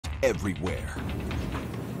everywhere.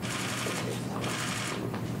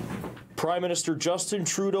 Prime Minister Justin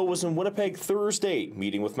Trudeau was in Winnipeg Thursday,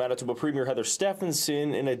 meeting with Manitoba Premier Heather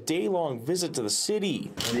Stefanson in a day-long visit to the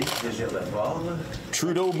city.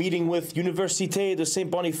 Trudeau meeting with Université de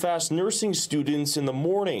Saint-Boniface nursing students in the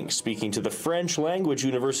morning, speaking to the French language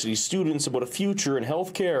university students about a future in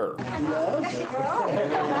healthcare.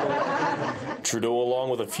 Trudeau,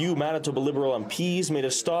 along with a few Manitoba Liberal MPs, made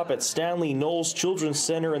a stop at Stanley Knowles Children's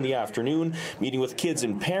Centre in the afternoon, meeting with kids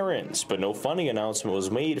and parents, but no funding announcement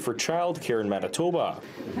was made for childcare in Manitoba.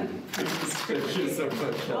 Welcome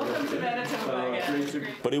to Manitoba.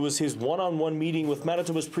 But it was his one-on-one meeting with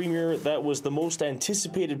Manitoba's Premier that was the most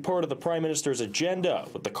anticipated part of the Prime Minister's agenda,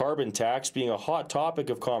 with the carbon tax being a hot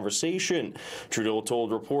topic of conversation. Trudeau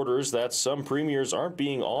told reporters that some premiers aren't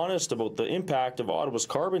being honest about the impact of Ottawa's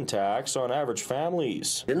carbon tax on average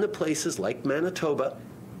families. In the places like Manitoba,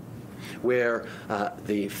 where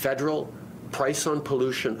the federal price on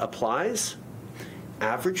pollution applies,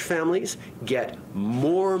 average families get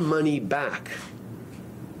more money back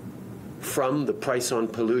from the price on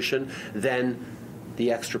pollution than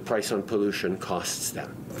the extra price on pollution costs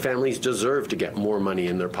them. Families deserve to get more money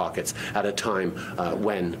in their pockets at a time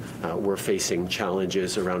when we're facing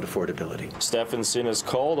challenges around affordability. Stefanson has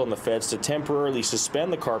called on the feds to temporarily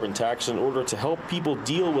suspend the carbon tax in order to help people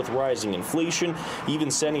deal with rising inflation, even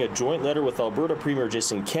sending a joint letter with Alberta Premier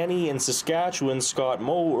Jason Kenney and Saskatchewan Scott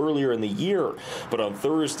Moe earlier in the year. But on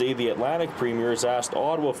Thursday, the Atlantic premiers asked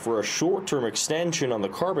Ottawa for a short-term extension on the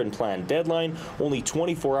carbon plan deadline, only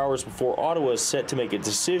 24 hours before Ottawa is set to make a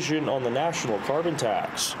decision on the national carbon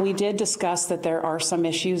tax. We did discuss that there are some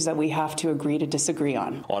issues that we have to agree to disagree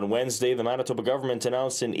on. On Wednesday, the Manitoba government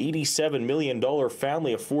announced an $87 million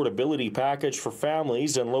family affordability package for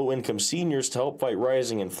families and low-income seniors to help fight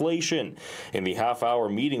rising inflation. In the half-hour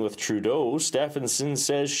meeting with Trudeau, Stefanson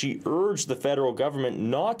says she urged the federal government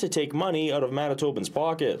not to take money out of Manitobans'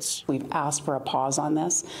 pockets. We've asked for a pause on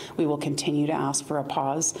this. We will continue to ask for a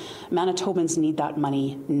pause. Manitobans need that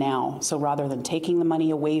money now. So rather than taking the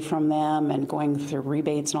money away from them and going through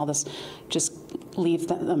rebates and all this, just leave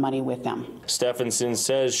the money with them. Stefanson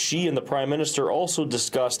says she and the Prime Minister also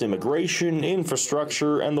discussed immigration,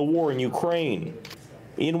 infrastructure, and the war in Ukraine.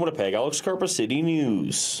 In Winnipeg, Karpa City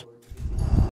News.